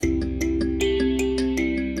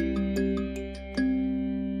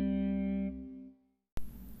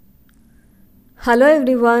Hello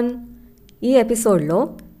everyone. ఈ ఎపిసోడ్లో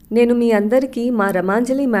నేను మీ అందరికీ మా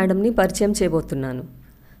రమాంజలి మేడంని పరిచయం చేయబోతున్నాను.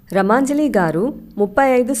 రమాంజలి గారు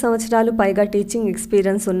 35 సంవత్సరాలు పైగా టీచింగ్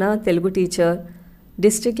ఎక్స్పీరియన్స్ ఉన్న Telugu teacher,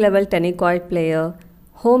 district level tennikoit player,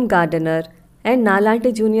 home gardener and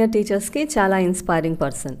నాలాంటి జూనియర్ టీచర్స్కి చాలా ఇన్స్పైరింగ్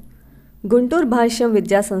పర్సన్. గుంటూరు భాష్యం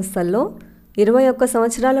విద్యా సంస్థల్లో 21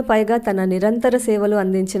 సంవత్సరాల పైగా తన నిరంతర సేవలు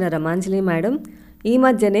అందించిన రమాంజలి మేడం ఈ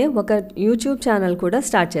మధ్యనే ఒక యూట్యూబ్ ఛానల్ కూడా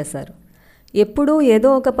స్టార్ట్ చేశారు. ఎప్పుడూ ఏదో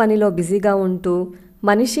ఒక పనిలో బిజీగా ఉంటూ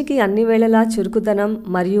మనిషికి అన్ని వేళలా చురుకుదనం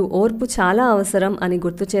మరియు ఓర్పు చాలా అవసరం అని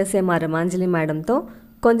గుర్తు చేసే మా రమాంజలి మేడంతో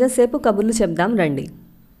కొంచెంసేపు కబుర్లు చెప్దాం రండి.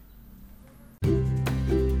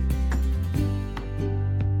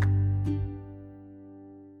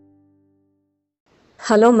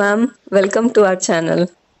 Hello ma'am, welcome to our channel.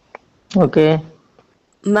 Okay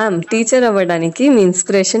ma'am, teacher అవ్వడానికి మీ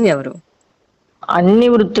ఇన్స్పిరేషన్ ఎవరు? అన్ని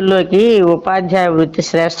వృత్తుల్లోకి ఉపాధ్యాయ వృత్తి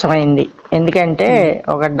శ్రేష్టమైంది. ఎందుకంటే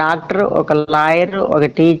ఒక డాక్టర్, ఒక లాయర్, ఒక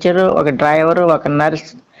టీచరు, ఒక డ్రైవరు, ఒక నర్స్,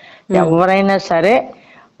 ఎవరైనా సరే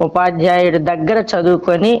ఉపాధ్యాయుడి దగ్గర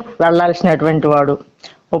చదువుకొని వెళ్ళాల్సినటువంటి వాడు.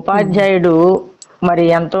 ఉపాధ్యాయుడు మరి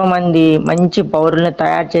ఎంతో మంది మంచి పౌరుల్ని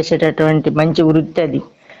తయారు చేసేటటువంటి మంచి వృత్తి అది.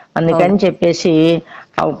 అందుకని చెప్పేసి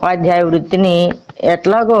ఆ ఉపాధ్యాయ వృత్తిని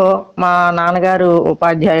ఎట్లాగో మా నాన్నగారు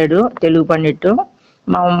ఉపాధ్యాయుడు, తెలుగు పండిట్టు,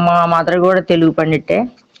 మా మదర్ కూడా తెలుగు పండిట్టే.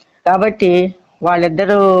 కాబట్టి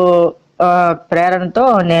వాళ్ళిద్దరూ ప్రేరణతో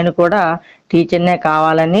నేను కూడా టీచర్నే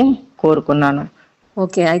కావాలని కోరుకున్నాను.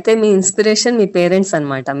 ఓకే, అయితే మీ ఇన్స్పిరేషన్ మీ పేరెంట్స్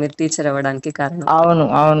అన్నమాట మీరు టీచర్ అవ్వడానికి కారణం. అవును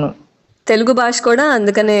అవును. తెలుగు భాష కూడా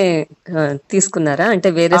అందుకనే తీసుకున్నారా? అంటే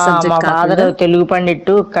వేరే మా సబ్జెక్ట్ ఫాదర్ కాకుండా? తెలుగు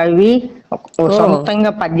పండిట్టు, కవి,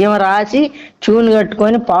 సొంతంగా పద్యం రాసి ట్యూన్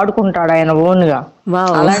కట్టుకొని పాడుకుంటాడు ఆయన ఓన్గా.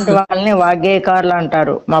 వావ్. అలాంటి వాళ్ళని వాగ్గేయకారులు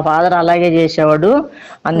అంటారు. మా ఫాదర్ అలాగే చేసేవాడు.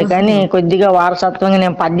 అందుకని కొద్దిగా వారసత్వంగా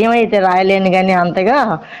నేను పద్యం అయితే రాయలేను కానీ అంతగా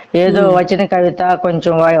ఏదో వచన కవిత,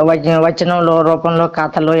 కొంచెం వచనంలో రూపంలో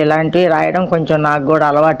కథలు ఇలాంటివి రాయడం కొంచెం నాకు కూడా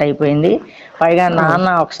అలవాటు అయిపోయింది. పైగా నాన్న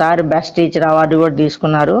ఒకసారి బెస్ట్ టీచర్ అవార్డు కూడా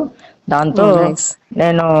తీసుకున్నారు. దాంతో నైస్.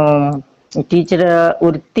 నేను టీచర్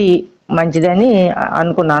వృత్తి మంచిదని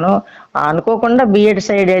అనుకున్నాను. అనుకోకుండా బిఎడ్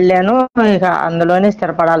సైడ్ వెళ్ళాను. ఇక అందులోనే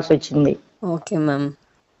స్థిరపడాల్సి వచ్చింది. Okay ma'am.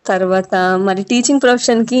 తర్వాత మరి టీచింగ్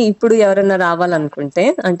ప్రొఫెషన్ కి ఇప్పుడు ఎవరైనా రావాలనుకుంటే,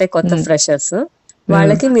 అంటే కొత్త ఫ్రెషర్స్,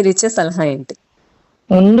 వాళ్ళకి మీరు ఇచ్చే సలహా ఏంటి?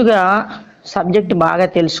 ముందుగా సబ్జెక్ట్ బాగా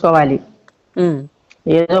తెలుసుకోవాలి. మ్మ్.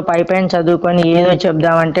 ఏదో పైపైన చదువుకొని ఏదో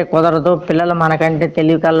చెప్దామంటే కుదరదు. పిల్లలు మనకంటే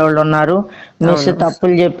తెలివి కల్లోళ్ళు ఉన్నారు. మిస్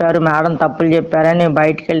తప్పులు చెప్పారు, మేడం తప్పులు చెప్పారని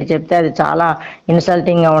బయటికి వెళ్ళి చెప్తే అది చాలా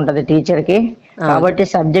ఇన్సల్టింగ్ గా ఉంటది టీచర్కి. కాబట్టి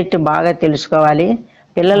సబ్జెక్ట్ బాగా తెలుసుకోవాలి.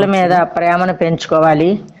 పిల్లల మీద ప్రేమను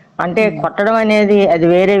పెంచుకోవాలి. అంటే కొట్టడం అనేది అది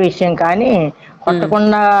వేరే విషయం, కానీ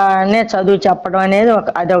కొట్టకుండానే చదువు చెప్పడం అనేది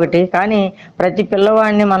అదొకటి. కానీ ప్రతి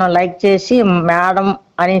పిల్లవాడిని మనం లైక్ చేసి మేడం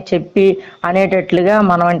అని చెప్పి అనేటట్లుగా,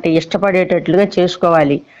 మనం అంటే ఇష్టపడేటట్లుగా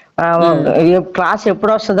చేసుకోవాలి. క్లాస్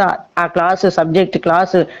ఎప్పుడు వస్తుందా, ఆ క్లాసు సబ్జెక్ట్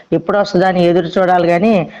క్లాసు ఎప్పుడు వస్తుందా అని ఎదురు చూడాలి.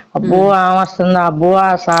 కానీ అబ్బో ఆమె వస్తుందా, అబ్బో ఆ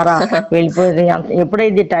సారా వెళ్ళిపోయింది,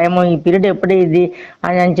 ఎప్పుడైంది టైము, ఈ పీరియడ్ ఎప్పుడైంది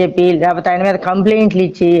అని చెప్పి, లేకపోతే ఆయన మీద కంప్లైంట్లు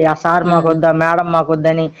ఇచ్చి ఆ సార్ మాకొద్దా, మేడం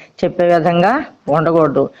మాకొద్దని చెప్పే విధంగా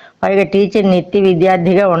ఉండకూడదు. పైగా టీచర్ నిత్య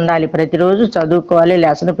విద్యార్థిగా ఉండాలి. ప్రతిరోజు చదువుకోవాలి,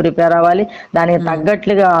 లెసన్ ప్రిపేర్ అవ్వాలి, దానికి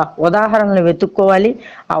తగ్గట్లుగా ఉదాహరణలు వెతుక్కోవాలి.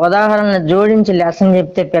 ఆ ఉదాహరణలు జోడించి లెసన్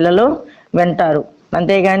చెప్తే పిల్లలు వింటారు.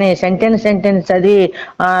 అంతేగాని సెంటెన్స్ చదివి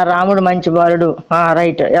రాముడు మంచి బాలుడు,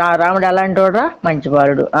 రైట్, రాముడు ఎలాంటి వాడురా, మంచి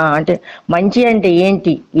బాలుడు, అంటే మంచి అంటే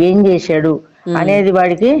ఏంటి, ఏం చేశాడు అనేది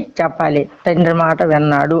వాడికి చెప్పాలి. తండ్రి మాట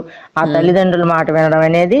విన్నాడు, ఆ తల్లిదండ్రుల మాట వినడం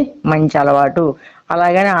అనేది మంచి అలవాటు.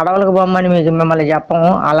 అలాగని అడవులకు బొమ్మని మిమ్మల్ని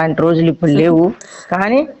చెప్పము, అలాంటి రోజులు ఇప్పుడు లేవు.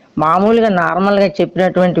 కానీ మామూలుగా నార్మల్ గా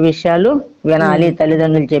చెప్పినటువంటి విషయాలు వినాలి,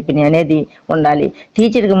 తల్లిదండ్రులు చెప్పినవి అనేది ఉండాలి.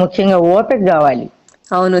 టీచర్కి ముఖ్యంగా ఓపిక కావాలి.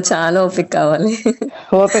 అవును, చాలా ఓపిక కావాలి.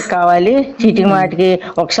 ఓపిక కావాలి. చీటికి మాటికి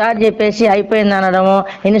ఒకసారి చెప్పేసి అయిపోయింది అనడము,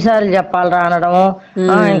 ఎన్నిసార్లు చెప్పాలరా అనడము,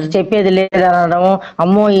 ఇంక చెప్పేది లేదు అనడము,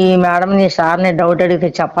 అమ్మో ఈ మేడంని సార్ని డౌట్ అడిగితే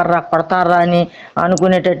చెప్పర్రా కొడతారా అని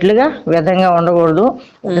అనుకునేటట్లుగా విధంగా ఉండకూడదు.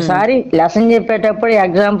 ఒకసారి లెసన్ చెప్పేటప్పుడు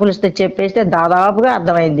ఎగ్జాంపుల్స్ చెప్పేస్తే దాదాపుగా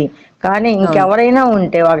అర్థమైంది. కానీ ఇంకెవరైనా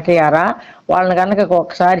ఉంటే ఒకటి అరా వాళ్ళని కనుక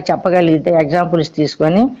ఒకసారి చెప్పగలిగితే ఎగ్జాంపుల్స్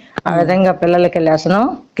తీసుకొని ఆ విధంగా పిల్లలకి లెసన్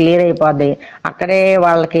క్లియర్ అయిపోద్ది. అక్కడే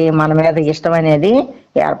వాళ్ళకి మన మీద ఇష్టం అనేది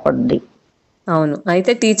ఏర్పడుద్ది. అవును,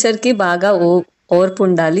 అయితే టీచర్ కి బాగా ఓర్పు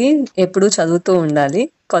ఉండాలి, ఎప్పుడు చదువుతూ ఉండాలి,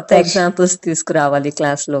 కొత్త ఎగ్జాంపుల్స్ తీసుకురావాలి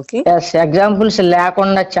క్లాస్ లోకి. ఎగ్జాంపుల్స్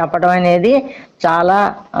లేకుండా చెప్పడం అనేది చాలా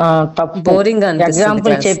తప్పు. బోరింగ్ గా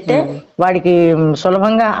ఎగ్జాంపుల్ చెప్తే వాడికి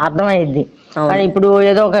సులభంగా అర్థమైద్ది. ఇప్పుడు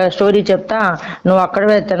ఏదో ఒక స్టోరీ చెప్తా, నువ్వు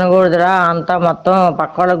అక్కడే తినకూడదురా, అంతా మొత్తం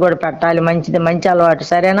పక్క వాళ్ళకి కూడా పెట్టాలి, మంచిది మంచి అలవాటు,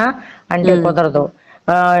 సరేనా అంటే కుదరదు.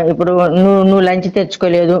 ఆ, ఇప్పుడు నువ్వు లంచ్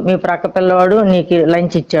తెచ్చుకోలేదు, మీ ప్రక్క పిల్లవాడు నీకు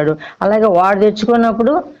లంచ్ ఇచ్చాడు, అలాగే వాడు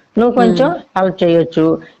తెచ్చుకున్నప్పుడు నువ్వు కొంచెం హెల్ప్ చేయొచ్చు.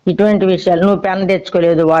 ఇటువంటి విషయాలు, నువ్వు పెన్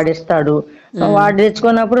తెచ్చుకోలేదు వాడిస్తాడు, వాడు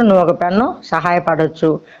తెచ్చుకున్నప్పుడు నువ్వు ఒక పెన్ను సహాయపడొచ్చు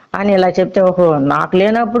అని ఇలా చెప్తే, ఓహో నాకు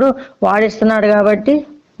లేనప్పుడు వాడిస్తున్నాడు కాబట్టి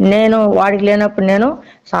నేను వాడికి లేనప్పుడు నేను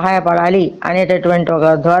సహాయపడాలి అనేటటువంటి ఒక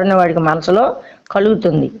ధోరణి వాడికి మనసులో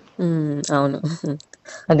కలుగుతుంది. అవును.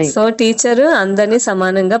 అది సో టీచర్ అందరినీ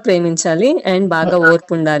సమానంగా ప్రేమించాలి అండ్ బాగా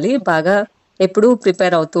ఓర్పు ఉండాలి, బాగా ఎప్పుడు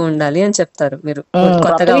ప్రిపేర్ అవుతూ ఉండాలి అని చెప్తారు మీరు కొత్త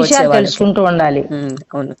కొత్తగా వచ్చే విషయాలు వాళ్ళకి. తెలుసుకుంటూ ఉండాలి.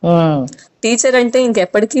 అవును. ఉమ్. టీచర్ అంటే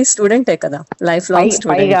ఇంకెప్పటికీ స్టూడెంటే కదా, లైఫ్ లాంగ్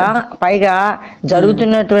స్టూడెంట్. పైగా పైగా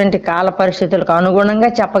జరుగుతున్నటువంటి కాల పరిస్థితులకు అనుగుణంగా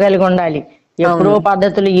చెప్పగలిగి ఉండాలి. ఎప్పుడో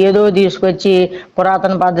పద్ధతులు ఏదో తీసుకొచ్చి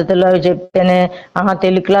పురాతన పద్ధతుల్లో అవి చెప్తేనే ఆహా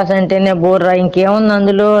తెలుగు క్లాస్ అంటేనే బోర్రా, ఇంకేముంది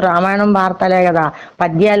అందులో, రామాయణం భారతాలే కదా,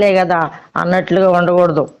 పద్యాలే కదా అన్నట్లుగా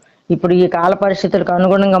ఉండకూడదు. ఇప్పుడు ఈ కాల పరిస్థితులకు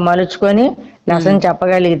అనుగుణంగా మలుచుకొని లెసన్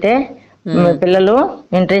చెప్పగలిగితే పిల్లలు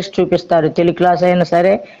ఇంట్రెస్ట్ చూపిస్తారు. తెలుగు క్లాస్ అయినా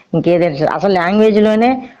సరే, ఇంకేదైనా సరే. అసలు లాంగ్వేజ్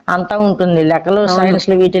లోనే అంతా ఉంటుంది. లెక్కలు, సైన్స్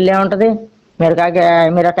లో వీటిల్లో ఏముంటది?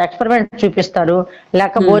 మీరు ఒక ఎక్స్పెరిమెంట్ చూపిస్తారు,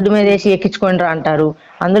 లెక్క బోర్డు మీద వేసి ఎక్కించుకోండి అంటారు.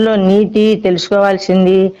 అందులో నీతి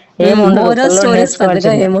తెలుసుకోవాల్సింది ఏముండదు, మోరల్ పిల్లలు స్టోరీస్ పెద్దగా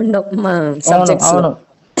నేర్చుకోవాల్సింది. ఏముండవు మా అవును సబ్జెక్ట్స్ లో. అవును.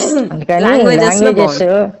 అందుకని లాంగ్వేజెస్ లో లాంగ్వేజెస్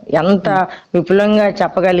బాగుంది. ఎంత విపులంగా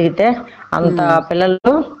చెప్పగలిగితే అంత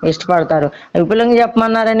పిల్లలు ఇష్టపడతారు. విపులంగా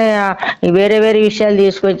చెప్పమన్నారని వేరే వేరే విషయాలు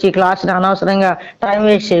తీసుకొచ్చి క్లాస్ అనవసరంగా టైం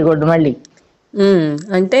వేస్ట్ చేయకూడదు. మళ్ళీ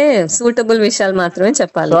అంటే సూటబుల్ విషయాలు మాత్రమే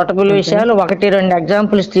చెప్పాలి. సూటబుల్ విషయాలు 1-2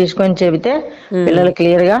 ఎగ్జాంపుల్స్ తీసుకొని చెబితే పిల్లలు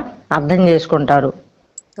క్లియర్ గా అర్థం చేసుకుంటారు.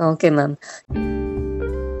 Okay ma'am.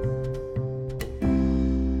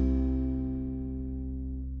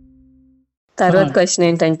 తర్వాత క్వశ్చన్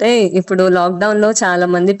ఏంటంటే, ఇప్పుడు లాక్డౌన్ లో చాలా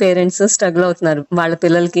మంది పేరెంట్స్ స్ట్రగుల్ అవుతున్నారు వాళ్ళ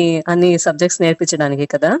పిల్లలకి అన్ని సబ్జెక్ట్స్ నేర్పించడానికి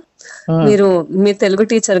కదా. మీరు తెలుగు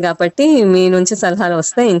టీచర్ కాబట్టి మీ నుంచి సలహాలు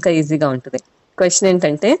వస్తే ఇంకా ఈజీగా ఉంటుంది. క్వశ్చన్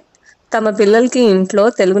ఏంటంటే, తమ పిల్లలకి ఇంట్లో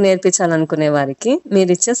తెలుగు నేర్పించాలనుకునే వారికి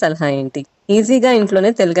మీరు ఇచ్చే సలహా ఏంటి? ఈజీగా ఇంట్లోనే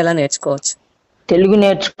తెలుగు ఎలా నేర్చుకోవచ్చు? తెలుగు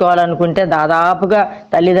నేర్చుకోవాలనుకుంటే దాదాపుగా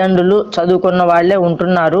తల్లిదండ్రులు చదువుకున్న వాళ్ళే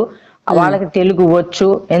ఉంటున్నారు. వాళ్ళకి తెలుగు వచ్చు.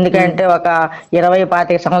 ఎందుకంటే ఒక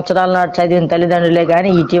 20-25 సంవత్సరాల నాటి చదివిన తల్లిదండ్రులే కానీ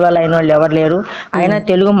ఇటీవల అయిన వాళ్ళు ఎవరు లేరు. అయినా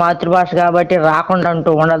తెలుగు మాతృభాష కాబట్టి రాకుండా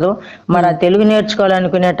అంటూ ఉండదు. మరి ఆ తెలుగు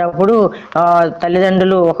నేర్చుకోవాలనుకునేటప్పుడు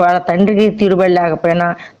తల్లిదండ్రులు ఒకవేళ తండ్రికి తీరుబడి లేకపోయినా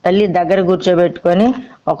తల్లి దగ్గర కూర్చోబెట్టుకొని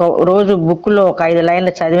ఒక రోజు బుక్ లో ఒక 5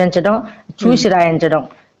 లైన్లు చదివించడం, చూసి రాయించడం.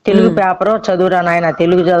 తెలుగు పేపర్ చదువురా నాయన,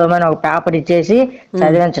 తెలుగు చదవమని ఒక పేపర్ ఇచ్చేసి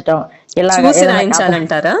చదివించటం. ఇలాగ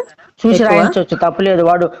రాయించాలంటారా? చూసి రాయించవచ్చు, తప్పులేదు.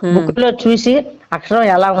 వాడు బుక్ లో చూసి అక్షరం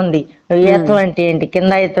ఎలా ఉంది, ఏత్వం అంటే ఏంటి,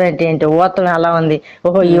 కింద ఏత్వం అంటే ఏంటి, ఓత్వం ఎలా ఉంది,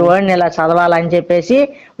 ఓహో ఈ వర్డ్ని ఇలా చదవాలని చెప్పేసి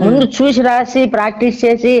ముందు చూసి రాసి ప్రాక్టీస్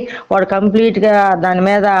చేసి వాడు కంప్లీట్ గా దాని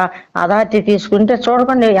మీద అథారిటీ తీసుకుంటే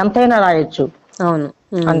చూడకుండా ఎంతైనా రాయొచ్చు. అవును.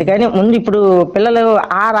 అందుకని ముందు ఇప్పుడు పిల్లలు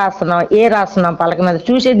ఆ రాస్తున్నాం, ఏ రాస్తున్నాం పలక మీద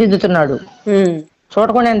చూసే దిద్దుతున్నాడు,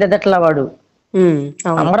 చూడకుండా ఏం దిద్దట్లా వాడు.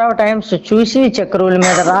 నంబర్ ఆఫ్ టైమ్స్ చూసి చక్రవుల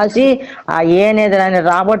మీద రాసి ఆ ఏ అనేది దాన్ని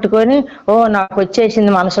రాబట్టుకొని ఓ నాకు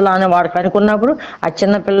వచ్చేసింది మనసులో అని వాడు కనుక్కున్నప్పుడు ఆ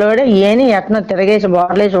చిన్న పిల్లవాడే ఏని ఎట్లా తిరగేసి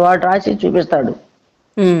బోర్లేసి వాడు రాసి చూపిస్తాడు.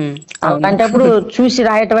 అలాంటప్పుడు చూసి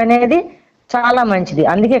రాయటం అనేది చాలా మంచిది.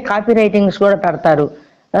 అందుకే కాపీ రైటింగ్స్ కూడా పెడతారు.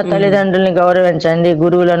 తల్లిదండ్రుల్ని గౌరవించండి,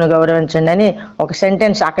 గురువులను గౌరవించండి అని ఒక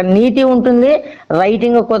సెంటెన్స్. అక్కడ నీతి ఉంటుంది,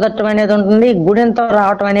 రైటింగ్ కుదరటం అనేది ఉంటుంది, గుణంతో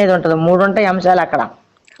రావటం అనేది ఉంటుంది. 3 ఉంటాయి అంశాలు అక్కడ.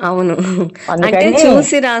 అవును. అంటే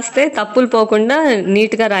చూసి రాస్తే తప్పులు పోకుండా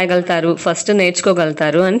నీట్ గా రాయగలుగుతారు, ఫస్ట్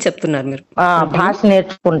నేర్చుకోగలుగుతారు అని చెప్తున్నారు మీరు. భాష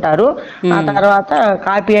నేర్చుకుంటారు, ఆ తర్వాత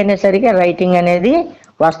కాపీ అనేసరికి రైటింగ్ అనేది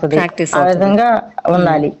వస్తుంది. ఆ విధంగా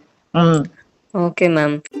ఉండాలి. Okay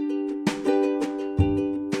ma'am.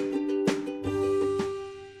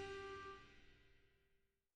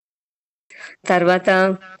 తర్వాత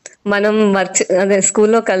మనం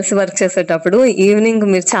స్కూల్లో కలిసి వర్క్ చేసేటప్పుడు ఈవినింగ్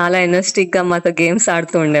మీరు చాలా ఎనర్జెటిక్ గా మాతో గేమ్స్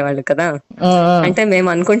ఆడుతూ ఉండేవాళ్ళు కదా. అంటే మేము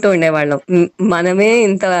అనుకుంటూ ఉండేవాళ్ళం మనమే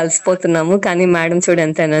ఇంత అలసిపోతున్నాము కానీ మేడం చూడు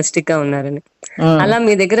ఎంత ఎనర్జెటిక్ గా ఉన్నారని. అలా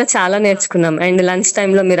మీ దగ్గర చాలా నేర్చుకున్నాం. అండ్ లంచ్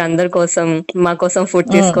టైమ్ లో మీరు అందరి కోసం మా కోసం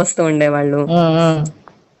ఫుడ్ తీసుకొస్తూ ఉండేవాళ్ళు.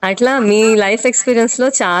 అట్లా మీ లైఫ్ ఎక్స్పీరియన్స్ లో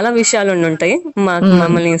చాలా విషయాలు ఉండుంటాయి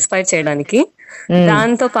మమ్మల్ని ఇన్స్పైర్ చేయడానికి.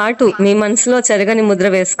 దాంతో పాటు మీ మనసులో చెరగని ముద్ర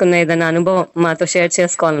వేసుకున్న ఏదైనా అనుభవం మాతో షేర్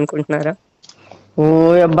చేసుకోవాలనుకుంటున్నారా? ఓ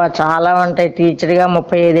అబ్బా, చాలా ఉంటాయి. టీచర్ గా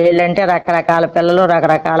 35 ఏళ్ళు అంటే రకరకాల పిల్లలు,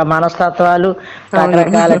 రకరకాల మనస్తత్వాలు,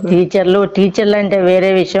 రకరకాల టీచర్లు అంటే వేరే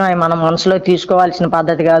విషయం. అవి మన మనసులో తీసుకోవాల్సిన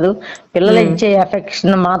పద్ధతి కాదు. పిల్లలు ఇచ్చే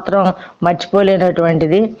ఎఫెక్షన్ మాత్రం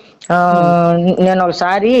మర్చిపోలేనటువంటిది. నేను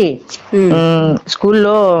ఒకసారి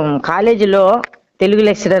స్కూల్లో కాలేజీలో తెలుగు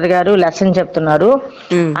లెక్చరర్ గారు లెసన్ చెప్తున్నారు.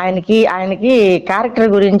 ఉమ్, ఆయనకి క్యారెక్టర్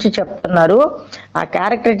గురించి చెప్తున్నారు. ఆ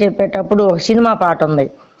క్యారెక్టర్ చెప్పేటప్పుడు ఒక సినిమా పాట ఉంది.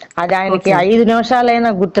 అది ఆయనకి ఓకే. 5 నిమిషాలైనా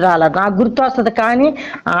గుర్తు రాల. నాకు గుర్తు వస్తుంది కానీ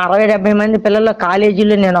 60-70 మంది పిల్లలు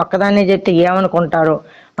కాలేజీలో నేను ఒక్కదాన్నే చెప్తే ఏమనుకుంటారు,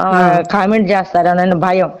 ఆ, కామెంట్ చేస్తారనని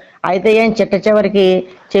భయం. అయితే ఏం చిట్ట చివరికి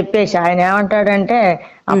చెప్పేసి ఆయన ఏమంటాడంటే,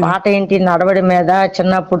 ఆ ఉమ్, పాట ఏంటి నడవడి మీద,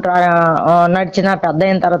 చిన్నప్పుడు నడిచినా పెద్ద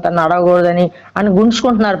అయిన తర్వాత నడవకూడదని అని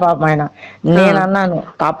గుంజుకుంటున్నారు పాపం ఆయన. ఆ, నేను అన్నాను,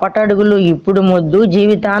 తప్పటడుగులు ఇప్పుడు మొద్దు,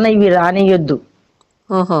 జీవితాన ఇవి రానియొద్దు.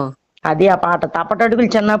 ఓహో. అది ఆ పాట. తప్పటడుగులు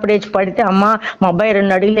చిన్నప్పుడు వేసి పడితే అమ్మ మా అబ్బాయి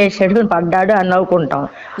 2 అడుగులు వేసాడు పడ్డాడు అని నవ్వుకుంటాం.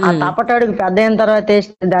 ఆ ఉమ్, తప్పటడుగు పెద్ద అయిన తర్వాత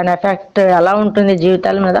వేస్తే దాని ఎఫెక్ట్ ఎలా ఉంటుంది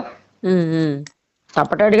జీవితాల మీద? ఉమ్, ఉమ్.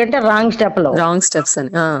 తప్పటడుగు అంటే రాంగ్ స్టెప్ లో. రాంగ్ స్టెప్స్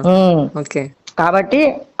అని. ఉమ్. ఓకే. కాబట్టి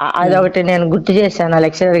ఉమ్, అదొకటి నేను గుర్తు చేశాను ఆ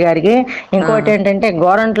లెక్చరర్ గారికి. ఆ, ఇంకోటి ఏంటంటే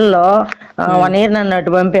గోరంట్లలో ఉమ్, 1 ఇయర్ నన్ను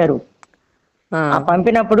అటు పంపారు. ఆ, ఆ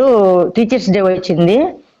పంపినప్పుడు టీచర్స్ డే వచ్చింది.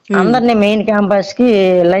 ఉమ్, అందరినీ మెయిన్ క్యాంపస్ కి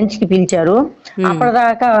లంచ్ కి పిలిచారు. ఉమ్,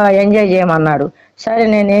 అప్పటిదాకా ఎంజాయ్ చేయమన్నాడు. సరే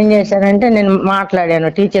నేను ఏం చేశానంటే నేను మాట్లాడాను,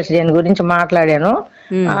 టీచర్స్ డే గురించి మాట్లాడాను.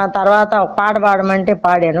 ఉమ్, ఆ తర్వాత ఒక పాట పాడమంటే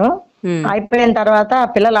పాడాను. ఉమ్. అయిపోయిన తర్వాత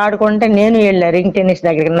పిల్లలు ఆడుకుంటే నేను వెళ్ళా రింగ్ టెన్నిస్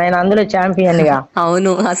దగ్గరికి. నేను అందులో ఛాంపియన్ గా.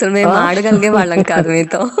 అవును, అసలు మేము ఆడగలిగే వాళ్ళం కాదు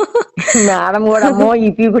మీతో. మేడం కూడా అమ్మో ఈ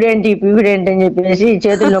పీకుడు ఏంటి అని చెప్పేసి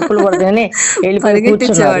చేతులు నొప్పులు పడుతుందని వెళ్ళిపోయి కూర్చున్నారు.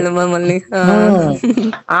 పరిగెట్టించేవాళ్ళు మమ్మల్ని. ఉమ్.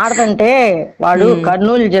 ఆడతంటే వాడు ఉమ్,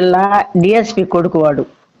 కర్నూలు జిల్లా డిఎస్పి కొడుకు. వాడు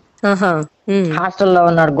ఆహా. ఉమ్, హాస్టల్లో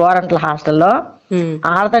ఉన్నాడు, గోరంట్ల హాస్టల్లో. ఉమ్,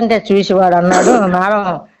 ఆడతంటే చూసి వాడు అన్నాడు, మేడం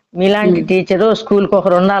మీలాంటి ఉమ్. టీచరు స్కూల్ కి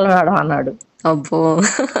ఒకరు ఉండాలి మేడం అన్నాడు. అబ్బో.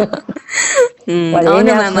 వాడు ఏం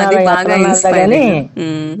అవును మ్యామ్, అది చేస్తున్నాడో ఎక్కడ బాగా ఉన్నాడో గాని,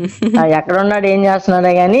 ఇన్స్పైరింగ్. ఎక్కడ ఉన్నాడు ఏం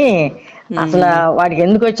చేస్తున్నాడో గాని, అసలు వాడికి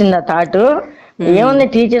ఎందుకు వచ్చింది ఆ థాట్? ఏముంది,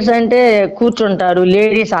 టీచర్స్ అంటే కూర్చుంటారు,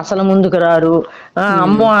 లేడీస్ అసలు ముందుకు రారు.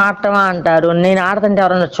 అమ్మో ఆడటమా అంటారు, నేను ఆడుతుంటే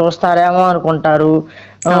ఎవరైనా చూస్తారేమో అనుకుంటారు.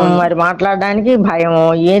 అవును. మరి మాట్లాడడానికి భయము,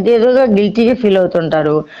 ఏదేదోగా గిల్టీగా ఫీల్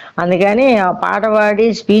అవుతుంటారు. అందుకని ఆ పాట పాడి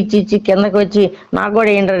స్పీచ్ ఇచ్చి కిందకి వచ్చి నాకు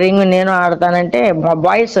కూడా ఏంటర్ రింగ్ నేను ఆడతానంటే,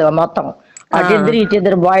 బాయ్స్ మొత్తం ఆ,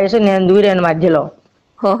 ఇటిద్దరు బాయ్స్, నేను దూరాను మధ్యలో.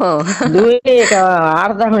 ఓహో. దూరి ఇక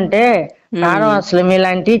ఆడతామంటే, మేడం అసలు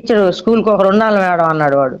మీలాంటి టీచర్ స్కూల్ కి ఒకరు ఉండాలి మేడం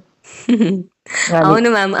అన్నాడు వాడు. అది. అవును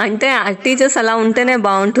మ్యామ్, అంటే టీచర్స్ అలా ఉంటేనే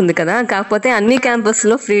బాగుంటుంది కదా. కాకపోతే అన్ని క్యాంపస్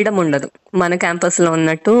లో ఫ్రీడమ్ ఉండదు, మన క్యాంపస్ లో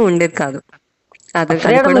ఉన్నట్టు ఉండేది కాదు. అది అది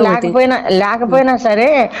ఫ్రీడమ్ కూడా ఒకటి. లేకపోయినా సరే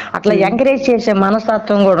అట్లా ఉమ్, ఎంకరేజ్ చేసే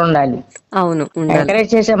మనస్తత్వం కూడా ఉండాలి. అవును, ఉండాలి. ఎంకరేజ్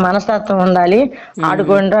చేసే మనస్తత్వం ఉండాలి. ఉమ్,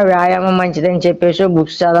 ఆడుకుంటా వ్యాయామం మంచిదని చెప్పేసి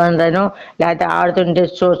బుక్స్ చదవడను, లేకపోతే ఆడుతుంటే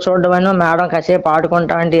చూడడమను, మేడం కాసేపు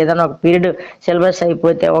ఆడుకుంటా అంటే ఏదైనా ఒక పీరియడ్ సిలబస్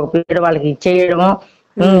అయిపోతే ఒక పీరియడ్ వాళ్ళకి ఇచ్చేయడము.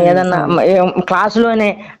 ఏదన్నా అవును. క్లాసులోనే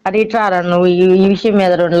అది ఇట్రారా నువ్వు ఈ విషయం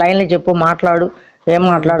మీద 2 లైన్లు చెప్పు, మాట్లాడు, ఏం ఉమ్,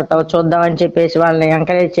 మాట్లాడతావు చూద్దాం అని చెప్పేసి వాళ్ళని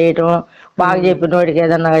ఎంకరేజ్ చేయటం. బాగా ఉమ్, చెప్పిన వాడికి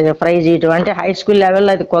ఏదన్నా ప్రైజ్ ఇవ్వటం. అంటే హై స్కూల్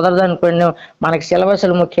లెవెల్లో అది కుదరదు అనుకోండి, మనకి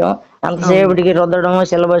సిలబస్లు ముఖ్యం. అవును. అంతసేపటికి రుద్దడం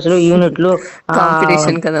సిలబస్లు యూనిట్లు,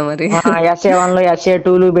 కాంపిటీషన్ కదా మరి. SA1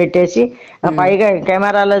 SA2 పెట్టేసి ఉమ్, పైగా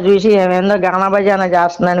కెమెరాలో చూసి ఏందో గానాబజానా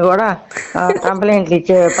చేస్తుందని కూడా కంప్లైంట్లు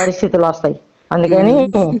ఇచ్చే పరిస్థితులు వస్తాయి. అందుకని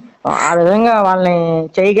ఉమ్, ఆ విధంగా వాళ్ళని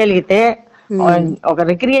చేయగలిగితే, ఉమ్. ఒక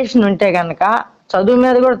రిక్రియేషన్ ఉంటే గనక చదువు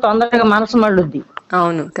మీద కూడా తొందరగా మనసు మళ్ళుద్ది.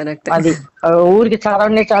 అవును, కరెక్ట్. అది ఊరికి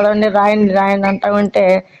చదవండి చదవండి రాయండి రాయండి అంటా ఉంటే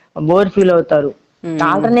బోర్ ఫీల్ అవుతారు.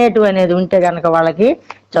 ఆల్టర్నేటివ్ అనేది ఉంటే గనక వాళ్ళకి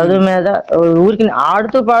చదువు మీద, ఊరికి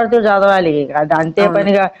ఆడుతూ పాడుతూ చదవాలి. అది అంతే అవును.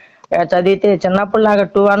 పనిగా చదివితే చిన్నప్పుడు లాగా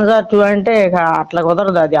 2 1 2 అంటే ఇక అట్లా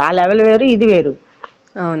కుదరదు. అది ఆ లెవెల్ వేరు, ఇది వేరు.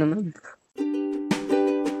 అవును మ్యామ్.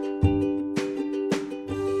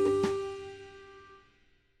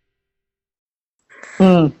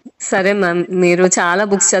 ఉమ్. సరే మ్యామ్, మీరు చాలా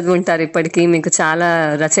బుక్స్ చదివి ఉంటారు ఇప్పటికీ, మీకు చాలా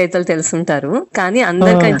రచయితలు తెలుసుంటారు. కానీ ఉమ్.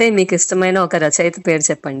 అందరికంటే మీకు ఇష్టమైన ఒక రచయిత పేరు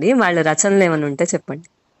చెప్పండి, వాళ్ళ రచనలు ఏమైనా ఉంటే చెప్పండి.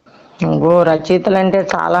 రచయితలు అంటే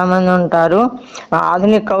చాలా మంది ఉంటారు.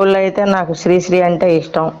 ఆధునిక కవుల్లో అయితే నాకు శ్రీశ్రీ అంటే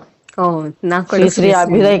ఇష్టం. ఓ, నాకు కూడా శ్రీశ్రీ శ్రీశ్రీ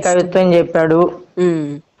అభ్యుదయ ఇష్టం. కవిత్వం చెప్పాడు. ఉమ్,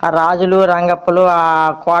 ఆ రాజులు రంగప్పలు, ఆ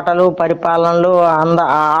కోటలు పరిపాలనలు, ఆ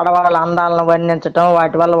ఆడవాళ్ళ అందాలను వర్ణించటం,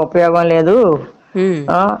 వాటి వల్ల ఉపయోగం లేదు. ఉమ్,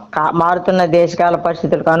 మారుతున్న దేశకాల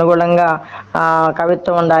పరిస్థితులకు అనుగుణంగా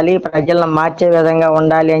కవిత్వం ఉండాలి, ప్రజలను మార్చే విధంగా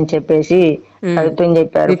ఉండాలి అని చెప్పేసి ఉమ్. కవిత్వం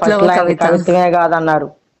చెప్పారు. ఫస్ట్ విప్లవ లైన్ కవిత. కవిత్వమే కాదన్నారు.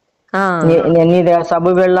 ఆ. నీది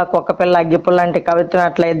సబ్బు బిళ్ళ కుక్క పిల్ల అగ్గిపుల్ల అంటే కవిత్వం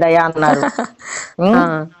ఎట్లయిద్దయ్యా అన్నారు. ఆ.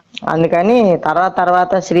 ఉమ్. అందుకని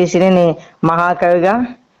తర్వాత శ్రీశ్రీని మహాకవిగా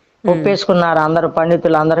ఉమ్, ఒప్పేసుకున్నారు అందరూ,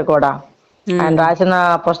 పండితులు అందరూ కూడా. ఆయన ఉమ్. రాసిన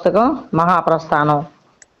పుస్తకం మహాప్రస్థానం.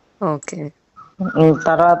 ఓకే.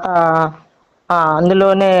 తర్వాత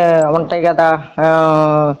అందులోనే ఉంటాయి కదా,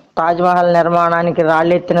 తాజ్మహల్ నిర్మాణానికి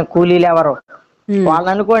రాళ్ళెత్తిన కూలీలు ఎవరు? ఉమ్, వాళ్ళు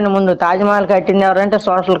అనుకోండి, ముందు తాజ్మహల్ కట్టింది ఎవరంటే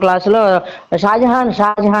సోషల్ క్లాసులో షాజహాన్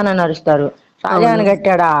షాజహాన్ అని అరుస్తారు. షాజహాన్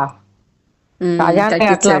కట్టాడా? షాజహాన్ అట్లా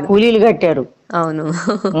కట్టించాడు. కూలీలు కట్టారు. అవును.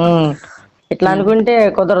 ఉమ్, ఇట్లా అనుకుంటే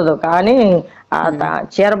కుదరదు. కానీ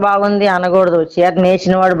చీర బాగుంది అనకూడదు, చీర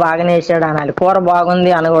నేసిన వాడు బాగా నేసాడు అనాలి. కూర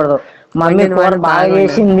బాగుంది అనకూడదు, మమ్మీ వండిన కూర వాళ్ళు బాగా బాగుండాలి.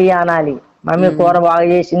 చేసింది అనాలి. మమ్మీ కూర బాగా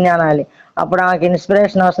చేసింది అనాలి. అప్పుడు ఆమెకి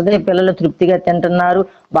ఇన్స్పిరేషన్ వస్తుంది. పిల్లలు తృప్తిగా తింటున్నారు,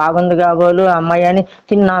 బాగుంది కాబోలు అమ్మాయి అని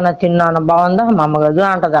తిన్నాను బాగుందా మా అమ్మగదు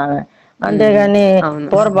అంటది ఆమె. అంతేగాని అవును.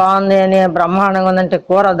 కూర బాగుంది అని బ్రహ్మాండంగా ఉందంటే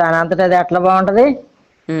కూర దాని అంతటా అది ఎట్లా బాగుంటది?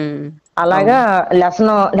 ఉమ్, అలాగా అవును.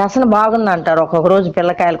 లెసన్ లెసన్ బాగుంది అంటారు ఒక్కొక్క రోజు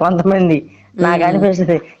పిల్లకాయలు కొంతమంది. నాకు ఉమ్,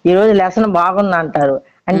 అనిపిస్తుంది ఈ రోజు లెసన్ బాగుంది అంటారు.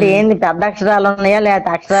 అంటే ఉమ్. ఏంది, పెద్ద అక్షరాలు ఉన్నాయా లేకపోతే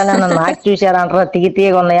అక్షరాలు ఏమన్నా నాకు చూసారంటారా,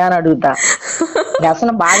 తీగ ఉన్నాయా అని అడుగుతా.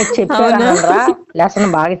 లెసన్ బాగా అవునా? చెప్పారనండ్రా, లెసన్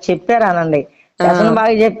బాగా చెప్పారనండి. ఆ, లెసన్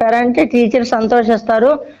బాగా చెప్పారంటే టీచర్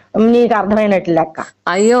సంతోషిస్తారు, నీకు అర్థమైనట్లు లెక్క.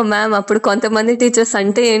 అయ్యో మ్యామ్, అప్పుడు కొంతమంది టీచర్స్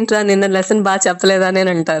అంటే ఏంట్రా నిన్న లెసన్ బాగా చెప్పలేదని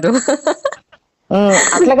అంటారు.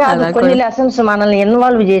 అట్లా కాదు, అలా కొన్ని కూడా. లెసన్స్ మనల్ని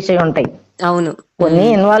ఇన్వాల్వ్ చేసే ఉంటాయి. అవును. కొన్ని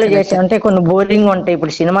ఇన్వాల్వ్ చేసి కరెక్ట్. ఉంటాయి, కొన్ని బోరింగ్ ఉంటాయి.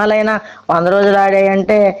 ఇప్పుడు సినిమాలైనా 100 రోజులు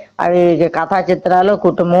ఆడాయంటే అవి కథా చిత్రాలు,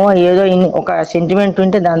 కుటుంబం ఏదో ఒక సెంటిమెంట్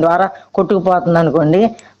ఉంటే దాని ద్వారా కొట్టుకుపోతుంది అనుకోండి.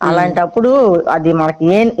 అలాంటప్పుడు అది మనకి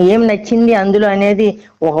ఏం నచ్చింది అందులో అనేది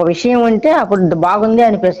ఒక విషయం ఉంటే అప్పుడు బాగుంది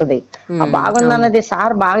అనిపిస్తుంది. ఆ బాగుంది అవును. అన్నది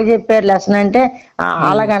సార్ బాగా చెప్పారు లెసన్ అంటే ఉమ్,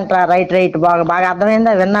 అలాగంటారా, రైట్ రైట్ బాగా బాగా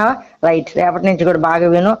అర్థమైందా, విన్నావా, రైట్, రేపటి నుంచి కూడా బాగా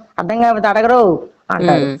విను, అర్థం కాకపోతే అడగరు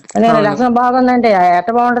అంటారు. ఉమ్, నేను అవును. లెసన్ బాగుందంటే ఎట్ట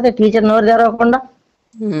బాగుంటది, టీచర్ నోరు తెరవకుండా?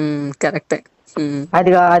 కరెక్టే. ఉమ్,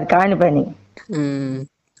 అది కాని పని. ఉమ్,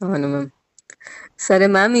 అవును మ్యామ్. సరే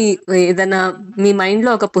మ్యామ్, ఏదైనా మీ మైండ్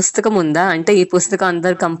లో ఒక పుస్తకం ఉందా? అంటే ఈ పుస్తకం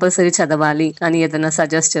అందరు కంపల్సరీ చదవాలి అని ఏదైనా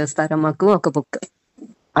సజెస్ట్ చేస్తారా మాకు, ఒక బుక్?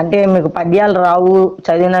 అంటే మీకు పద్యాలు రావు,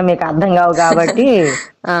 చదివినా మీకు అర్థం కావు కాబట్టి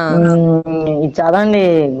ఆ. ఇది చదవండి.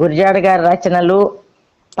 గురిజాడ గారి రచనలు,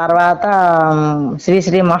 తర్వాత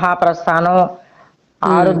శ్రీశ్రీ మహాప్రస్థానం,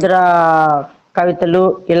 ఉమ్, ఆరుద్ర కవితలు,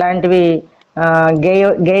 ఇలాంటివి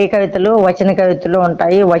గేయ కవితలు, వచన కవితలు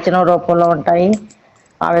ఉంటాయి, వచన రూపంలో ఉంటాయి.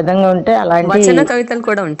 ఆ విధంగా ఉంటే అలాంటి వచన కవితలు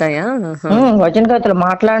కూడా ఉంటాయా? ఆహా. వచన కవితలు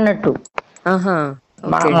మాట్లాడినట్టు, ఆహా.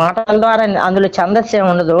 ఓకే. మాటల ద్వారా, అందులో ఛందస్సు ఏమి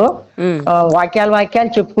ఉండదు. ఉమ్,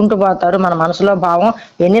 వాక్యాలు చెప్పుకుంటూ పోతారు. మన మనసులో భావం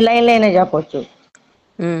ఎన్ని లైన్లు అయినా చెప్పొచ్చు.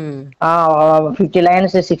 ఉమ్, 50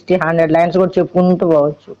 లైన్స్, 60, 100 లైన్స్ కూడా చెప్పుకుంటూ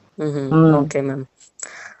పోవచ్చు. ఉమ్. Okay ma'am.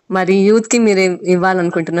 మరి యూత్ కి మీరు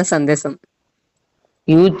ఇవ్వాలనుకుంటున్న సందేశం?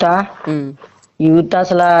 యూత్ ఉమ్, యూత్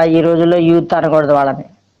అసలు ఈ రోజుల్లో యూత్ అనకూడదు వాళ్ళని.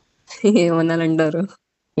 ఏమన్నారంటారు?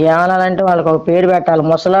 ఏమనాలంటే వాళ్ళకి ఒక పేరు పెట్టాలి,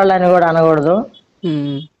 ముసలాళ్ళు అని కూడా అనకూడదు.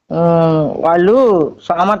 ఉమ్. వాళ్ళు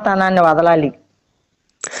సోమర్తనాన్ని వదలాలి,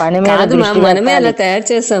 పని మీద కాదు దృష్టి మ్యామ్, మనమే అలా పెట్టాలి. తయారు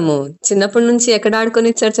చేసాము. చిన్నప్పటి నుంచి ఎక్కడ ఆడుకొని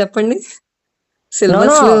ఇచ్చారు చెప్పండి?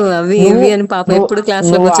 నోనో, సిలబస్లు అవి నువ్వు ఇవి అని పాపం నువ్వు ఎప్పుడు క్లాస్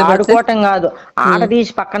లో నువ్వు కూర్చోబెడితే. ఆడుకోవటం కాదు, ఆట ఉమ్,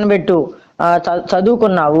 తీసి పక్కన పెట్టు.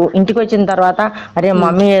 చదువుకున్నావు, ఇంటికి వచ్చిన తర్వాత అరే ఉమ్,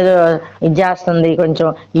 మమ్మీ ఏదో ఇది చేస్తుంది, కొంచెం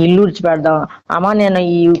ఈ ఇల్లు ఊడ్చి పెడదాం, అమ్మ నేను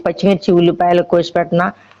ఈ పచ్చిమిర్చి ఉల్లిపాయలు కోసి పెట్టనా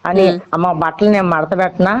అని, ఉమ్, అమ్మ బట్టలు నేను మడత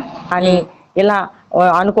పెట్టనా అని, ఉమ్, ఇలా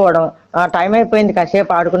అనుకోవడం. టైం అయిపోయింది,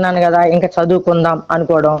 కాసేపు ఆడుకున్నాను కదా ఇంకా చదువుకుందాం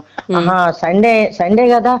అనుకోవడం. ఉమ్, ఆహా, సండే సండే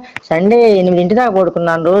కదా, సండే 8 దాకా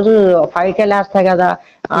పడుకున్నాను, రోజు 5కే లేస్తా కదా,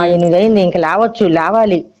 ఉమ్, 8 అయింది ఇంకా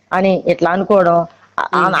లేవాలి అని ఇట్లా అనుకోవడం.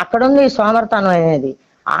 ఉమ్. అక్కడ ఉంది సోమర్తనం అనేది.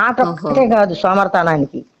 ఆట ఓహో. ఒక్కటే కాదు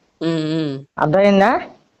సోమర్తనానికి, ఉమ్, ఉమ్. అర్థమైందా?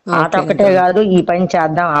 ఆట ఓకే, ఒక్కటే అర్థమైంది. కాదు, ఈ పని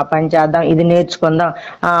చేద్దాం, ఆ పని చేద్దాం, ఇది నేర్చుకుందాం.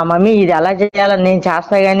 మమ్మీ ఇది ఎలా చేయాలని నేను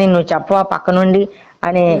చేస్తా గానీ నువ్వు చెప్పవా పక్క నుండి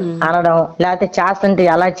అని ఉమ్, అనడం, లేకపోతే చేస్తుంటే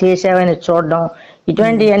ఎలా చేసావని చూడడం. ఉమ్,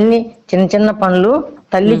 ఇటువంటివన్నీ చిన్న చిన్న పనులు, ఉమ్,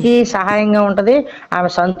 తల్లికి సహాయంగా ఉంటది, ఆమె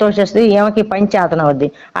సంతోషిస్తుంది, ఈమెకి పని చేతనవుద్ది.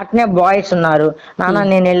 అట్నే బాయ్స్ ఉన్నారు, నాన్న ఉమ్,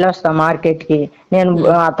 నేను వెళ్ళొస్తా మార్కెట్ కి, నేను ఉమ్,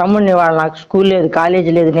 తమ్ముడిని, వాళ్ళు నాకు స్కూల్ లేదు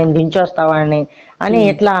కాలేజీ లేదు నేను దించొస్తావాడిని అని ఉమ్,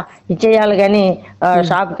 ఇట్లా ఇచ్చేయాలి. కానీ ఉమ్,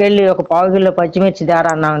 షాప్కి వెళ్ళి ఒక పావు కిలో పచ్చిమిర్చి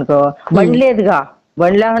తేరా అన్నాం అనుకో, ఉమ్. బండి లేదుగా,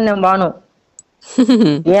 బండి లేకుండా నేను బాను,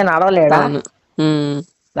 నడవలేడా, అవును. ఉమ్,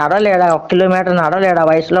 1 కిలోమీటర్ నడవలేడా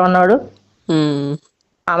వయసులో ఉన్నాడు. ఉమ్,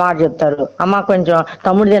 ఆ మాట చెప్తారు. అమ్మ కొంచెం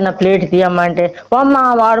తమ్ముడు తిన్న ప్లేట్ తీయమ్మా అంటే, ఓ అమ్మ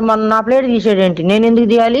వాడు మన నా ప్లేట్ తీసాడేంటి, నేను ఎందుకు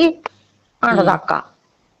తీయాలి అంటది ఉమ్, అక్క.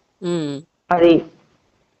 ఉమ్. అది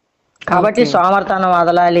కాబట్టి ఓకే. సోమర్తనం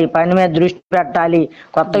వదలాలి, పని మీద దృష్టి పెట్టాలి,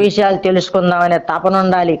 కొత్త ఉమ్, విషయాలు తెలుసుకుందాం అనే తపన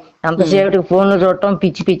ఉండాలి. ఉమ్, ఎంతసేపటికి ఫోన్లు చూడటం,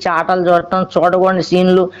 పిచ్చి పిచ్చి ఆటలు చూడటం, చూడకూడని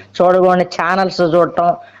సీన్లు, చూడకూడని ఛానల్స్ చూడటం,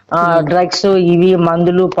 ఉమ్, డ్రగ్స్ ఇవి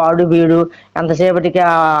మందులు పాడు బీడు, ఎంతసేపటికి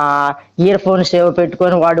ఇయర్ ఫోన్స్ ఏవో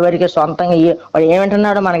పెట్టుకొని వాడి వరకే సొంతంగా వాడు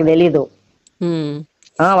ఏమంటున్నాడో మనకు తెలీదు. ఉమ్.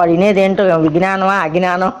 వాడు వినేది ఏంటో విజ్ఞానమా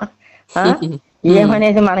అజ్ఞానం, ఆ ఉమ్,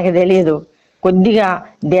 ఏమనేది మనకి తెలియదు. కొద్దిగా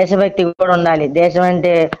దేశభక్తి కూడా ఉండాలి. దేశం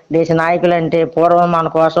అంటే, దేశ నాయకులు అంటే పూర్వం మన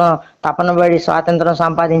కోసం తపన పడి స్వాతంత్రం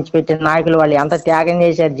సంపాదించి పెట్టిన నాయకులు వాళ్ళు ఎంత త్యాగం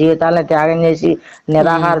చేశారు, జీవితాలను త్యాగం చేసి ఉమ్,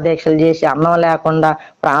 నిరాహార దీక్షలు చేసి అన్నం లేకుండా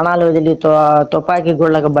ప్రాణాలు వదిలి తుపాకీ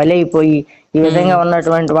గుళ్ళకు బలైపోయి ఈ ఉమ్, విధంగా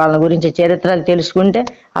ఉన్నటువంటి వాళ్ళ గురించి చరిత్రలు తెలుసుకుంటే,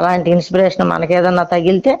 అలాంటి ఇన్స్పిరేషన్ మనకేదన్నా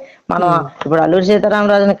తగిలితే మనం ఉమ్. ఇప్పుడు అల్లూరి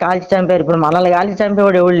సీతారామరాజుని కాల్చి చంపారు, ఇప్పుడు మనల్ని కాల్చి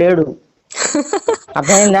చంపేవాడు ఎవడు లేడు.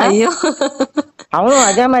 అర్థమైందా? అయ్యో. అవును,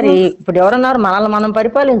 అదే మరి. ఇప్పుడు ఎవరన్నారు? మనల్ని మనం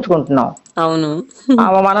పరిపాలించుకుంటున్నాం. అవును.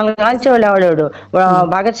 మనల్ని కాల్చేవాళ్ళు ఎవడాడు?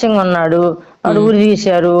 భగత్ సింగ్ ఉన్నాడు, వాడు ఉమ్, ఊరి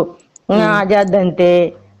తీశారు. ఉమ్, ఆజాద్ అంతే.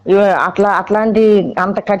 అట్లాంటి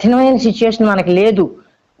అంత కఠినమైన సిచ్యుయేషన్ మనకి లేదు.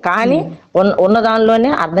 కానీ ఉమ్, ఉన్న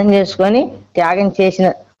దానిలోనే అర్థం చేసుకొని త్యాగం చేసిన,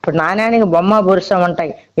 ఇప్పుడు నాణ్యానికి బొమ్మ బొరుస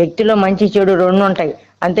ఉంటాయి, వ్యక్తిలో మంచి చెడు రెండు ఉంటాయి. ఉమ్,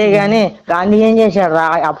 అంతేగాని గాంధీ ఏం చేశాడు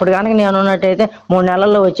అప్పుడు కనుక నేను ఉన్నట్టయితే 3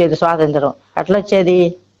 నెలల్లో వచ్చేది స్వాతంత్రం. ఎట్లా వచ్చేది?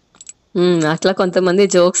 అట్లా కొంతమంది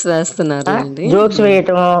జోక్స్ వేస్తున్నారు అండి. జోక్స్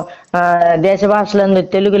వేయటం, దేశ భాషలందు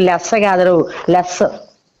తెలుగు లెస్స కాదు, లెస్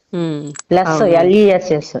లెస్ అవును.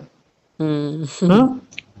 ఎల్ఈఎస్ఎస్. ఉమ్,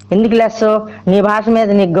 ఎందుకు లెస్? నీ భాష మీద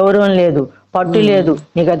నీకు గౌరవం లేదు, పట్టు ఉమ్, లేదు,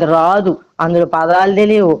 నీకు అది రాదు, అందులో పదాలు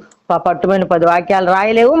తెలియవు, పట్టుమైన 10 వాక్యాలు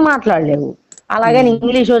రాయలేవు, మాట్లాడలేవు. అలాగని ఉమ్,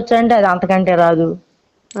 ఇంగ్లీష్ వచ్చంటే అది అంతకంటే రాదు.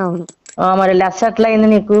 అవును. మరి లెస్ ఎట్లా అయింది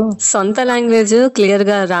నీకు? సొంత లాంగ్వేజ్ క్లియర్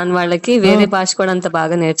గా రాని వాళ్ళకి వేరే భాష కూడా అంత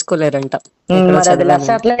బాగా నేర్చుకోలేరంట. ఎక్కడో మరి అది లెస్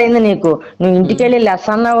చదివాను. ఎట్లా అయింది నీకు? నువ్వు ఇంటికి వెళ్ళి లెస్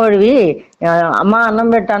అన్నవాడివి, అమ్మ అన్నం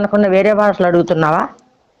పెట్టు అనకుండా వేరే భాషలు అడుగుతున్నావా?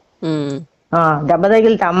 ఉమ్, దెబ్బ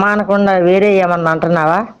తగిలితే అమ్మ అనకుండా వేరే ఏమన్నా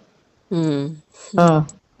అంటున్నావా? ఉమ్,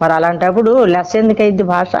 మరి అలాంటప్పుడు లెస్ ఎందుకు అయింది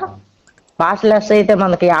భాష? భాష లెస్ అయితే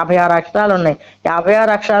మనకి 56 అక్షరాలు ఉన్నాయి.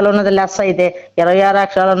 56 అక్షరాలు ఉన్నది లెస్ అయితే 26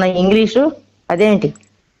 అక్షరాలు ఉన్నాయి ఇంగ్లీషు. అదేంటి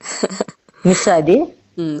మిస్ అది?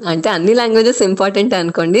 అంటే అన్ని లాంగ్వేజెస్ ఇంపార్టెంట్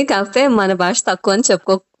అనుకోండి, కాకపోతే మన భాష తక్కువ అని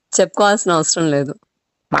చెప్పుకోవాల్సిన అవసరం లేదు.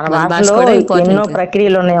 మన మన భాష భాషలో కూడా ఎన్నో ఇంపార్టెంట్.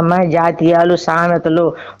 ప్రక్రియలు ఉన్నాయమ్మా. జాతీయాలు, సామెతలు,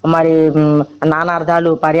 మరి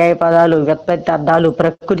నానార్థాలు, పర్యాయ పదాలు, వ్యుత్పత్తి అర్థాలు,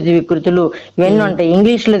 ప్రకృతి వికృతులు, ఇవన్నీ ఉంటాయి.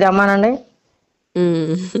 ఇంగ్లీష్ లో తెమ్మానండి,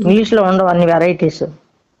 ఇంగ్లీష్ లో ఉండవు అన్ని వెరైటీస్.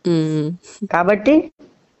 కాబట్టి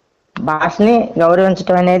భాషని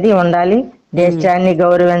గౌరవించడం అనేది ఉండాలి, దేశాన్ని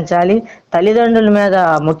గౌరవించాలి, తల్లిదండ్రుల మీద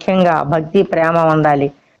ముఖ్యంగా భక్తి ప్రేమ ఉండాలి.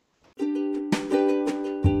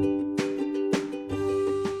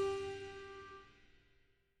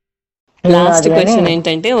 లాస్ట్ క్వశ్చన్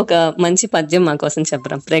ఏంటంటే, ఒక మంచి పద్యం మా కోసం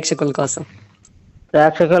చెప్పరా, ప్రేక్షకుల కోసం.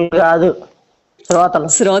 ప్రేక్షకులు కాదు,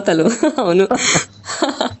 శ్రోతలు. అవును.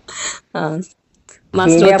 మా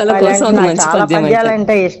శ్రోతల కోసం ఒక మంచి చాలా పద్యం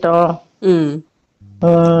పద్యాలంటే ఇష్టం.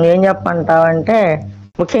 ఏం చెప్పంటావంటే,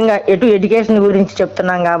 ముఖ్యంగా ఎడ్యుకేషన్ గురించి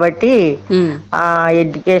చెప్తున్నాం కాబట్టి, ఆ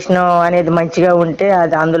ఎడ్యుకేషన్ అనేది మంచిగా ఉంటే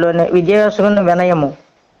అది అందులోనే విద్యావసరం వినయము,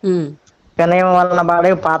 వినయం వలన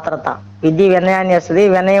బాడే పాత్రత. విద్య వినయాన్ని వస్తుంది,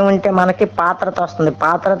 వినయం ఉంటే మనకి పాత్రత వస్తుంది.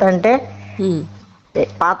 పాత్రత అంటే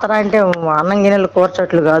పాత్ర అంటే అన్నం గిన్నెలు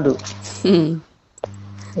కూర్చోట్లు కాదు,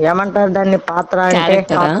 ఏమంటారు దాన్ని? పాత్ర అంటే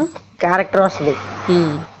క్యారెక్టర్ వస్తుంది.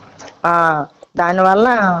 దానివల్ల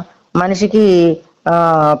మనిషికి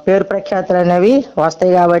పేరు ప్రఖ్యాతులు అనేవి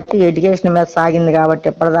వస్తాయి. కాబట్టి ఎడ్యుకేషన్ మీద సాగింది కాబట్టి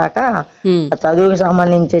ఇప్పటిదాకా చదువుకు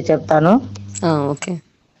సంబంధించి చెప్తాను.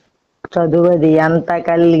 చదువుది ఎంత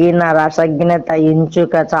కలిగిన రసజ్ఞత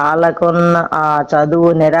ఇంచుక చాలకున్న ఆ చదువు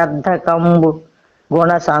నిరర్ధకంబు,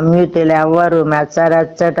 గుణ సంయుతులెవ్వరు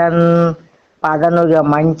మెచ్చరెచ్చటన్, పదనుగా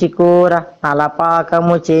మంచి కూర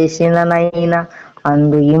నలపాకము చేసిననైనా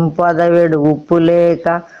అందు ఇంపదవెడు ఉప్పు లేక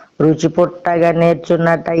రుచి పుట్టగా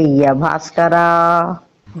నేర్చున్నట్టయ్య భాస్కరా.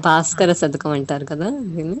 భాస్కర శతకం అంటారు కదా.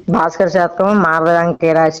 భాస్కర శతకం మారదంకే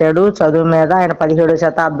రాశాడు చదువు మీద. ఆయన 17వ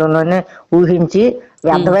శతాబ్దంలోనే ఊహించి,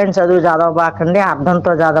 వ్యర్థమైన చదువు చదవబాకండి,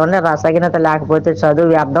 అర్థంతో చదవండి, రసజ్ఞత లేకపోతే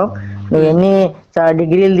చదువు వ్యర్థం. నువ్వు ఎన్ని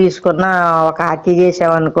డిగ్రీలు తీసుకున్నా, ఒక హత్య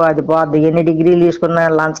చేసావనుకో అది పోద్ది, ఎన్ని డిగ్రీలు తీసుకున్నా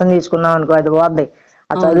లంచం తీసుకున్నావు అనుకో అది పోద్ది,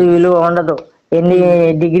 ఆ చదువు విలువ ఉండదు. ఎన్ని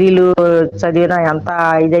డిగ్రీలు చదివినా ఎంత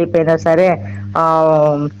ఇదైపోయినా సరే,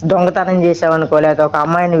 దొంగతనం చేసావనుకో, లేదా ఒక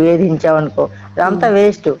అమ్మాయిని వేధించావనుకో, అదంతా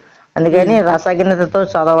వేస్ట్. అందుకని రసజ్ఞతతో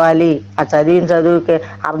చదవాలి. ఆ చదివిన చదువుకి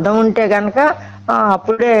అర్థం ఉంటే గనక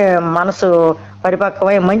అప్పుడే మనసు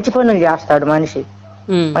పరిపక్వమై మంచి పనులు చేస్తాడు మనిషి.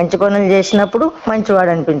 మంచి పనులు చేసినప్పుడు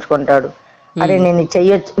మంచివాడు అనిపించుకుంటాడు. అరే నేను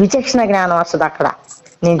చెయ్యొచ్చు, విచక్షణ జ్ఞానం వస్తుంది అక్కడ.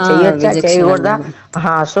 నేను చెయ్యొచ్చా చేయకూడదా,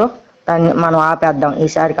 సో దాన్ని మనం ఆపేద్దాం,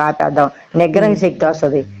 ఈసారికి ఆపేద్దాం, నిగ్రహ శక్తి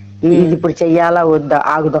వస్తుంది. ఇది ఇప్పుడు చెయ్యాలా వద్దా,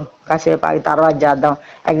 ఆగుదాం, కాసేపు ఆగి తర్వాత చేద్దాం.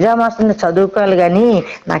 ఎగ్జామ్ వస్తుంది చదువుకోవాలి, కానీ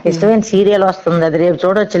నాకు ఇష్టమైన సీరియల్ వస్తుంది, అది రేపు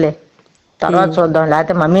చూడొచ్చులే, తర్వాత చూద్దాం,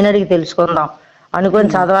 లేకపోతే మమ్మీని అడిగి తెలుసుకుందాం అనుకొని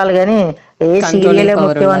చదవాలి. కానీ ఏ సీరియలే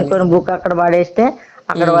ముఖ్యం అనుకొని బుక్ అక్కడ పడేస్తే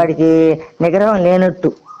అక్కడ వాడికి నిగ్రహం లేనట్టు,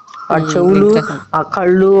 వాడి చెవులు ఆ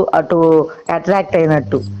కళ్ళు అటు అట్రాక్ట్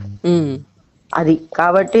అయినట్టు. అది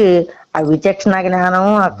కాబట్టి ఆ విచక్షణ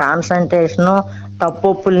జ్ఞానము, ఆ కాన్సన్ట్రేషను,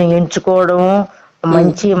 తప్పొప్పుల్ని ఎంచుకోవడము,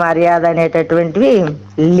 మంచి మర్యాద అనేటటువంటివి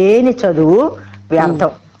లేని చదువు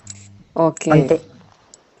వ్యర్థం. ఓకే. అంతే.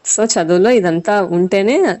 సో చదువులో ఇదంతా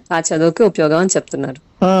ఉంటేనే ఆ చదువుకి ఉపయోగం అని చెప్తున్నారు.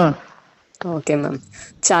 ఉమ్. Okay ma'am.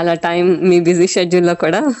 చాలా టైం మీ బిజీ షెడ్యూల్లో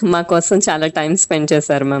కూడా మా కోసం చాలా టైం స్పెండ్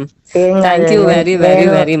చేశారు మ్యామ్. ఏం కాదు. Thank you very very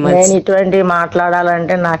very much. నేను ఇటువంటి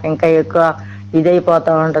మాట్లాడాలంటే నాకు ఇంకా ఎక్కువ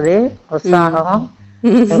ఇదైపోతా ఉంటది, ఉత్సాహం.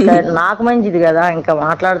 ఇంకా నాకు మంచిది కదా, ఇంకా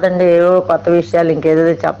మాట్లాడుతుంటే ఏవో కొత్త విషయాలు ఇంకేదో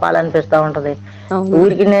చెప్పాలనిపిస్తా ఉంటది.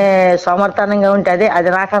 ఊరికి సోమర్థనంగా ఉంటే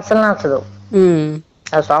అది నాకు అసలు నచ్చదు.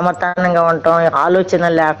 ఆ సోమర్థనంగా ఉండటం, ఆలోచన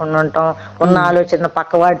లేకుండా ఉండటం, ఉన్న ఆలోచన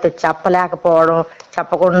పక్క వాడితో చెప్పలేకపోవడం,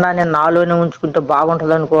 చెప్పకుండా నేను నాలోనే ఉంచుకుంటే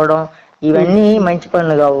బాగుంటది అనుకోవడం, ఇవన్నీ మంచి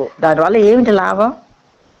పనులు కావు. దానివల్ల ఏమిటి లాభం?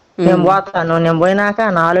 నేను పోతాను, నేను పోయినాక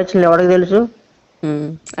నా ఆలోచనలు ఎవరికి తెలుసు?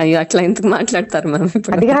 అయ్యో అట్లా ఎందుకు మాట్లాడతారు మ్యామ్?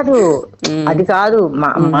 అది కాదు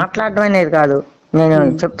మాట్లాడడం అనేది కాదు, నేను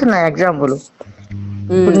చెప్తున్నా ఎగ్జాంపుల్.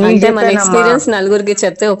 అంటే మన ఎక్స్పీరియన్స్ నలుగురికి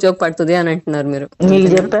చెప్తే ఉపయోగపడుతుంది అని అంటున్నారు మీరు. నీకు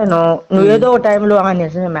చెప్పాను, నువ్వేదో ఒక టైంలో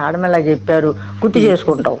నిజమే మేడం ఇలా చెప్పారు గుర్తు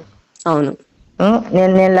చేసుకుంటావు. అవును.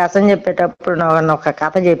 నేను లెసన్ చెప్పేటప్పుడు ఒక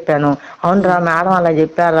కథ చెప్పాను, అవునరా మేడం అలా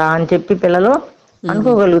చెప్పారా అని చెప్పి పిల్లలు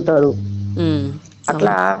అనుకోగలుగుతారు.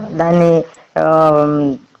 అట్లా దాన్ని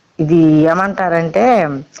ఇది ఏమంటారంటే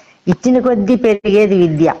ఇచ్చిన కొద్దీ పెరిగేది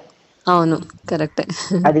విద్య. అవును, కరెక్టే.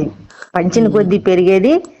 అది పంచిన కొద్దీ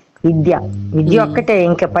పెరిగేది విద్య. విద్య ఒక్కటే,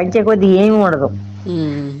 ఇంకా పంచే కొద్దీ ఏమి ఉండదు.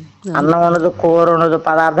 అన్నం ఉండదు, కూర ఉండదు,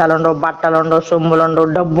 పదార్థాలు ఉండవు, బట్టలు ఉండవు, సొమ్ములు ఉండవు,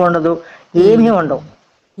 డబ్బు ఉండదు, ఏమీ ఉండవు.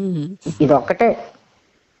 ఇది ఒక్కటే.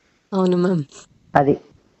 అవును మ్యామ్. అది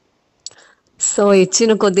సో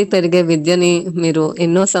ఇచ్చిన కొద్దీ పెరిగే విద్యని మీరు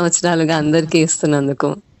ఎన్నో సంవత్సరాలుగా అందరికీ ఇస్తున్నందుకు,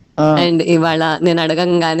 అండ్ ఇవాళ నేను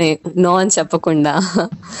అడగంగానే నో అని చెప్పకుండా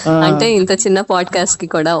అంటే ఇంత చిన్న పాడ్కాస్ట్ కి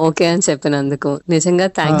కూడా ఓకే అని చెప్పినందుకు నిజంగా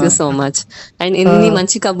thank you so much. And ఇన్ని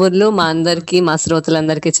మంచి కబుర్లు మా అందరికి, మా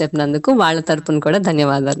శ్రోతలందరికీ చెప్పినందుకు వాళ్ళ తరపున కూడా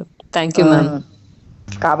ధన్యవాదాలు. Thank you ma'am.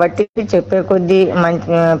 కాబట్టి చెప్పే కొద్దీ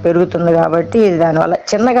మంచి పెరుగుతుంది కాబట్టి దానివల్ల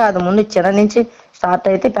చిన్న కాదు, ముందు చిన్న నుంచి స్టార్ట్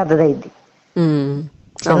అయితే పెద్దదైద్ది.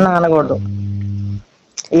 చిన్న అనకూడదు.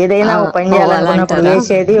 ఏదైనా పని చేయాలనుకున్నప్పుడు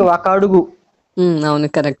వేసేది ఒక అడుగు. అవును,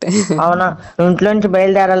 కరెక్ట్. అవునా, ఇంట్లో నుంచి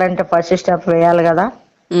బయలుదేరాలంటే ఫస్ట్ స్టెప్ వేయాలి కదా.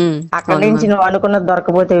 అక్కడి నుంచి నువ్వు అనుకున్నది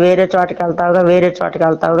దొరకపోతే వేరే చోటకి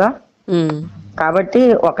వెళ్తావుగా. కాబట్టి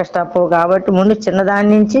ఒక స్టెప్, కాబట్టి ముందు చిన్నదాని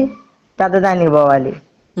నుంచి పెద్దదానికి పోవాలి.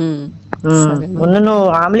 ముందు నువ్వు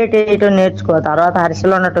ఆమ్లెట్ వేయటం నేర్చుకో, తర్వాత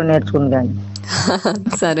అరిసెలు ఉండటం నేర్చుకుంది కానీ.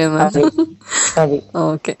 సరే మ్యామ్. అది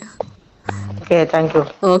okay. Thank you.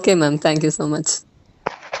 Okay ma'am, thank you so much.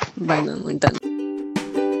 Bye ma'am, ఉంటాను.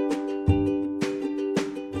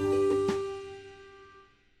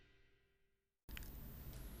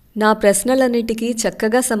 నా ప్రశ్నలన్నిటికీ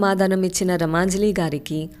చక్కగా సమాధానం ఇచ్చిన రమాంజలి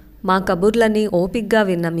గారికి, మా కబుర్లని ఓపిగ్గా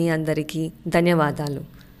విన్న మీ అందరికీ ధన్యవాదాలు.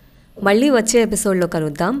 మళ్ళీ వచ్చే ఎపిసోడ్లో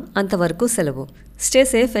కలుద్దాం. అంతవరకు సెలవు. Stay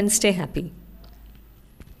safe and stay happy.